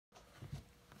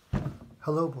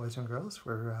Hello, boys and girls.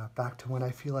 We're back to when I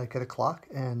feel like at o'clock,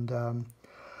 and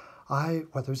well,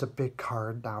 there's a big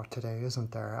card now today,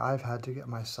 isn't there? I've had to get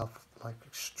myself like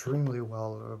extremely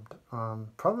well lubed.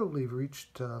 Probably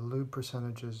reached lube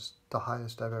percentages the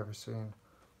highest I've ever seen.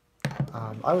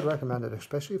 I would recommend it,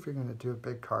 especially if you're going to do a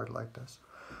big card like this.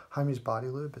 Jaime's Body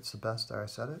Lube, it's the best there, I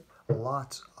said it.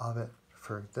 Lots of it.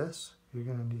 For this, you're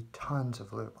going to need tons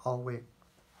of lube. I'll wait.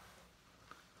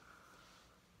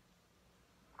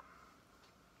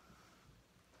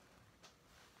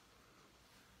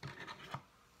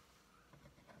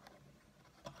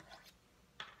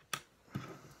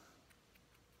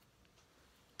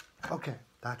 Okay,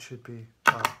 that should be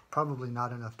probably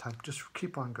not enough time. Just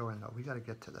keep on going though. We got to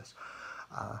get to this.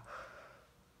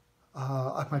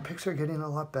 My picks are getting a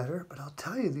lot better, but I'll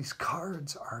tell you, these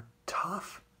cards are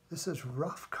tough. This is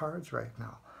rough cards right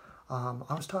now.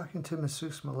 I was talking to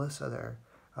masseuse Melissa there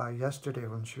yesterday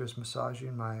when she was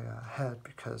massaging my head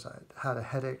because I had a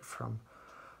headache from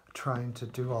trying to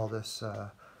do all this,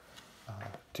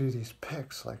 do these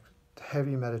picks, like the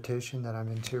heavy meditation that I'm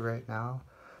into right now.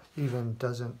 Even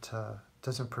doesn't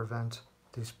prevent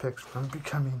these picks from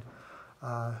becoming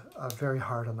very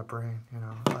hard on the brain. You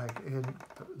know, like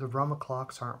the rum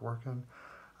clocks aren't working.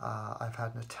 I've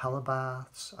had Nutella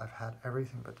baths. I've had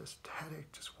everything, but this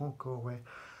headache just won't go away.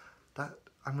 That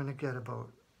I'm gonna get about,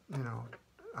 you know,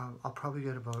 I'll probably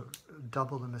get about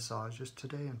double the massages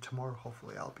today, and tomorrow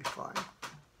hopefully I'll be fine.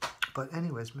 But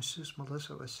anyways, masseuse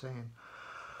Melissa was saying,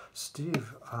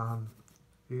 Steve,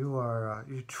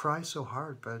 you try so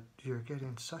hard, but you're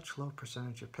getting such low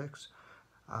percentage of picks.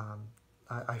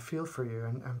 I feel for you,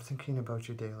 and I'm thinking about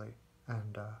you daily.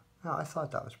 And I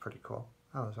thought that was pretty cool.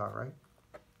 That was all right.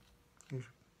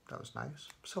 That was nice.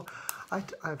 So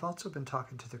I've also been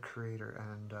talking to the creator,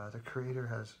 and the creator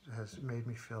has made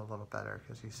me feel a little better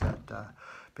because he said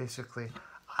basically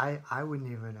I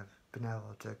wouldn't even have been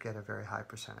able to get a very high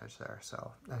percentage there.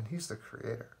 So, and he's the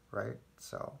creator, right?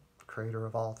 So creator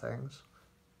of all things.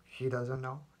 He doesn't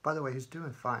know. By the way, he's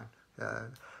doing fine.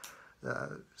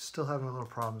 Still having a little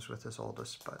problems with his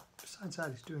oldest, but besides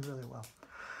that, he's doing really well.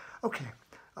 Okay,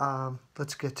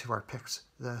 let's get to our picks.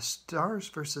 The Stars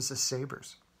versus the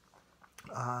Sabres.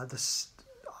 The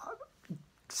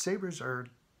Sabres are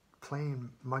playing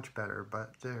much better,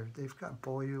 but they've got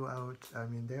Boyu out. I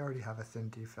mean, they already have a thin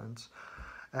defense.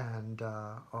 And,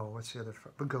 what's the other?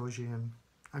 Bogosian.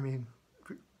 I mean,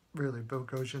 really,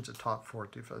 Bogosian's a top 4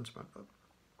 defenseman, but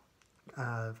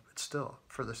still,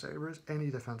 for the Sabres, any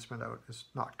defenseman out is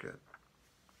not good.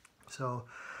 So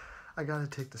I got to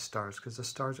take the Stars because the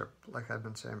Stars are, like I've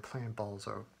been saying, playing balls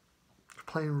out.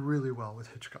 Playing really well with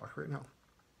Hitchcock right now.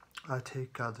 I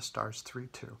take the Stars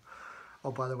 3-2.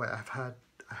 Oh, by the way, I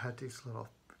had these little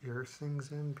ear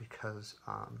things in because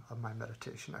of my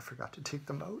meditation. I forgot to take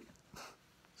them out.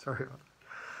 Sorry about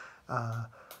that.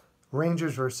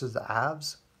 Rangers versus the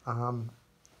Avs.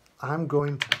 I'm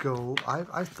going to go,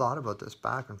 I've thought about this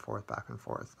back and forth.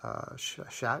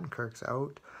 Shattenkirk's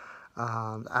out.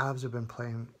 The Avs have been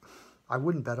playing, I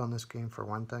wouldn't bet on this game for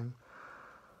one thing.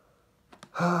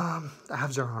 The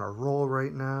Avs are on a roll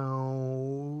right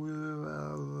now.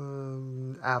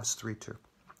 Avs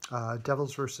 3-2.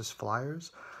 Devils versus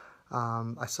Flyers.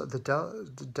 I saw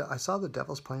the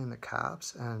Devils playing the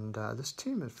Caps, and this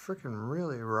team is freaking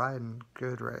really riding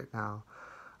good right now.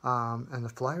 And the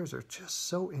Flyers are just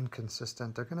so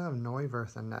inconsistent. They're going to have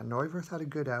Neuwirth in net. Neuwirth had a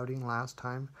good outing last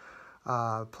time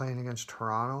playing against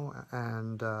Toronto,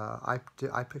 and I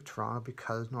picked Toronto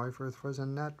because Neuwirth was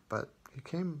in net, but he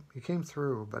came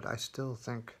through. But I still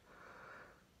think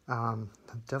the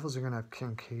Devils are going to have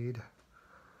Kincaid.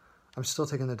 I'm still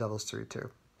taking the Devils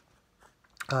 3-2.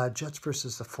 Jets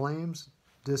versus the Flames.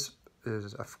 This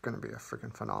is going to be a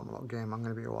freaking phenomenal game. I'm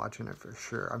going to be watching it for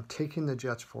sure. I'm taking the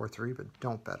Jets 4-3, but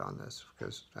don't bet on this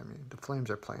because, I mean, the Flames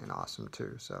are playing awesome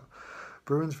too. So,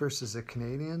 Bruins versus the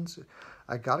Canadiens.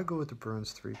 I got to go with the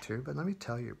Bruins 3-2, but let me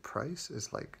tell you, Price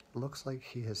is looks like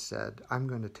he has said, I'm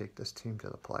going to take this team to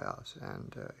the playoffs,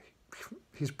 and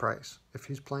he's Price. If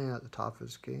he's playing at the top of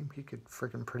his game, he could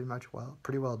freaking pretty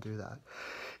well do that.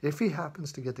 If he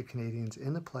happens to get the Canadiens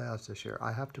in the playoffs this year,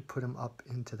 I have to put him up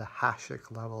into the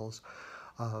Hasek levels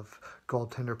of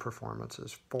goaltender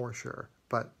performances for sure.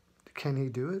 But can he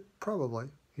do it? Probably.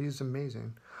 He's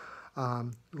amazing.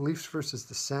 Leafs versus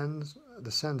the Sens.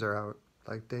 The Sens are out.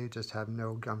 Like, they just have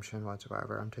no gumption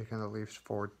whatsoever. I'm taking the Leafs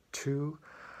 4-2.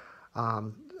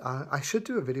 I should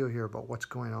do a video here about what's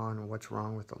going on and what's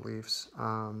wrong with the Leafs,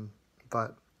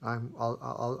 but I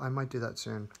might do that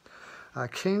soon.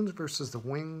 Canes versus the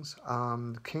Wings.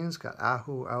 The Canes got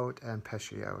Aho out and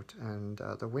Pesce out, and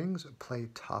the Wings play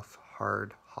tough,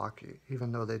 hard hockey,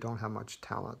 even though they don't have much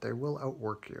talent. They will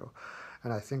outwork you,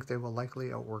 and I think they will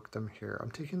likely outwork them here.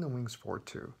 I'm taking the Wings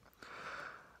 4-2.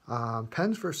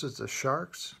 Pens versus the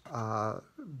Sharks.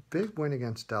 Big win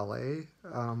against LA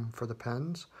for the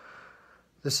Pens.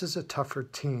 This is a tougher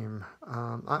team.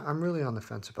 I'm really on the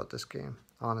fence about this game,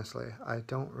 honestly. I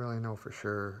don't really know for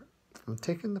sure. I'm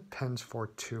taking the Pens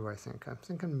 4-2, I think. I'm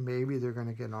thinking maybe they're going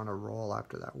to get on a roll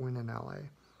after that win in LA.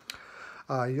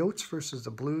 Yotes versus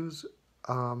the Blues.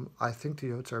 I think the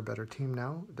Yotes are a better team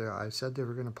now. I said they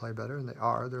were going to play better, and they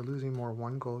are. They're losing more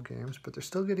one-goal games, but they're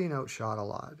still getting outshot a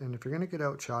lot. And if you're going to get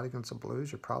outshot against the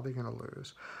Blues, you're probably going to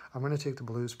lose. I'm going to take the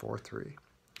Blues 4-3.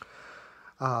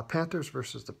 Panthers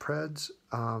versus the Preds.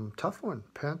 Tough one.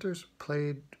 Panthers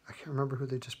played, I can't remember who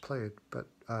they just played, but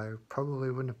I probably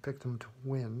wouldn't have picked them to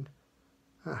win.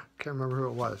 Can't remember who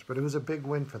it was, but it was a big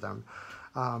win for them.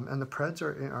 And the Preds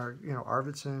are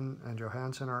Arvidsson and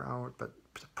Johansson are out, but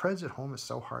the Preds at home is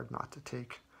so hard not to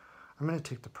take. I'm going to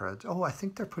take the Preds. Oh, I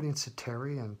think they're putting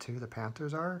Sateri in too, the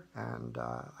Panthers are, and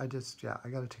I got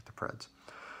to take the Preds.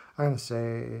 I'm going to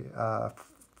say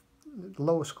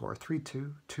low score,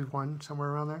 3-2, 2-1, somewhere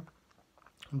around there.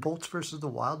 Bolts versus the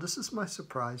Wild. This is my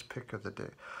surprise pick of the day.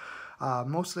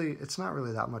 Mostly, it's not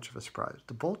really that much of a surprise.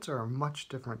 The Bolts are a much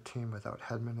different team without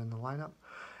Hedman in the lineup.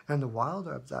 And the Wild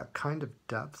have that kind of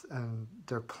depth, and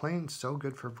they're playing so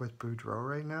good with Boudreau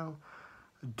right now.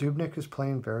 Dubnyk is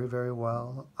playing very, very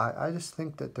well. I just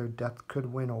think that their depth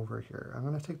could win over here. I'm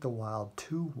going to take the Wild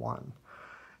 2-1.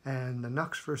 And the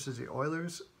Nucks versus the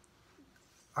Oilers.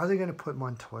 Are they going to put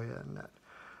Montoya in net?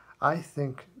 I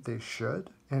think they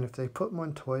should. And if they put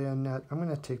Montoya in net, I'm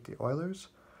going to take the Oilers.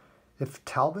 If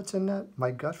Talbot's in net,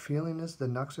 my gut feeling is the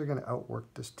Nucks are going to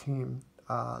outwork this team.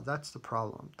 That's the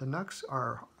problem. The Nucks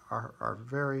are a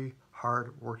very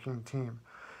hard-working team.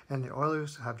 And the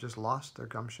Oilers have just lost their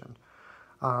gumption.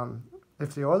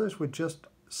 If the Oilers would just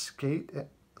skate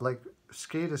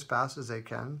as fast as they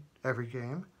can every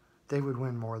game, they would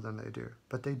win more than they do.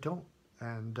 But they don't.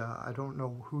 And I don't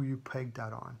know who you pegged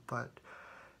that on, but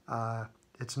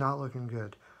it's not looking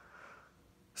good.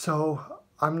 So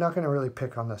I'm not going to really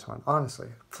pick on this one. Honestly,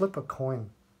 flip a coin.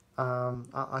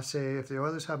 I say if the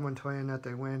Oilers have Montoya in net,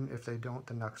 they win. If they don't,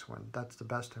 the Nucks win. That's the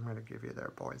best I'm going to give you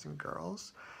there, boys and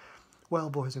girls. Well,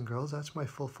 boys and girls, that's my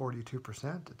full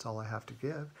 42%. That's all I have to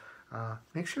give.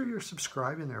 Make sure you're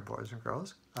subscribing there, boys and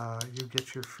girls. You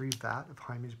get your free vat of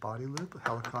Jaime's Body Lube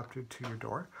helicoptered to your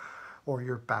door or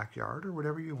your backyard or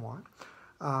whatever you want.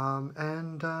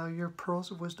 And your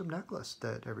Pearls of Wisdom necklace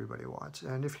that everybody wants.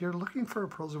 And if you're looking for a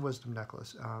Pearls of Wisdom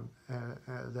necklace,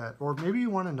 or maybe you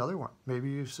want another one, maybe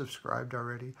you've subscribed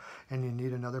already and you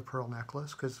need another pearl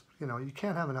necklace, because you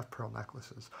can't have enough pearl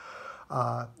necklaces.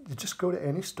 You just go to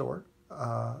any store.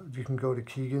 You can go to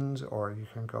Keegan's, or you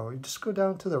just go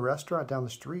down to the restaurant down the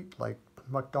street, like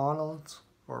McDonald's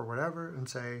or whatever, and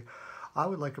say, I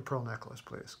would like a pearl necklace,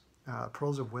 please.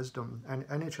 Pearls of Wisdom and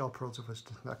NHL Pearls of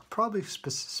Wisdom. Probably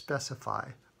specify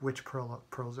which pearl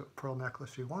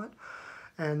necklace you want,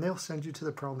 and they'll send you to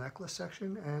the pearl necklace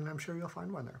section, and I'm sure you'll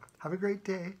find one there. Have a great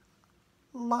day.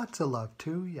 Lots of love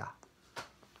to ya.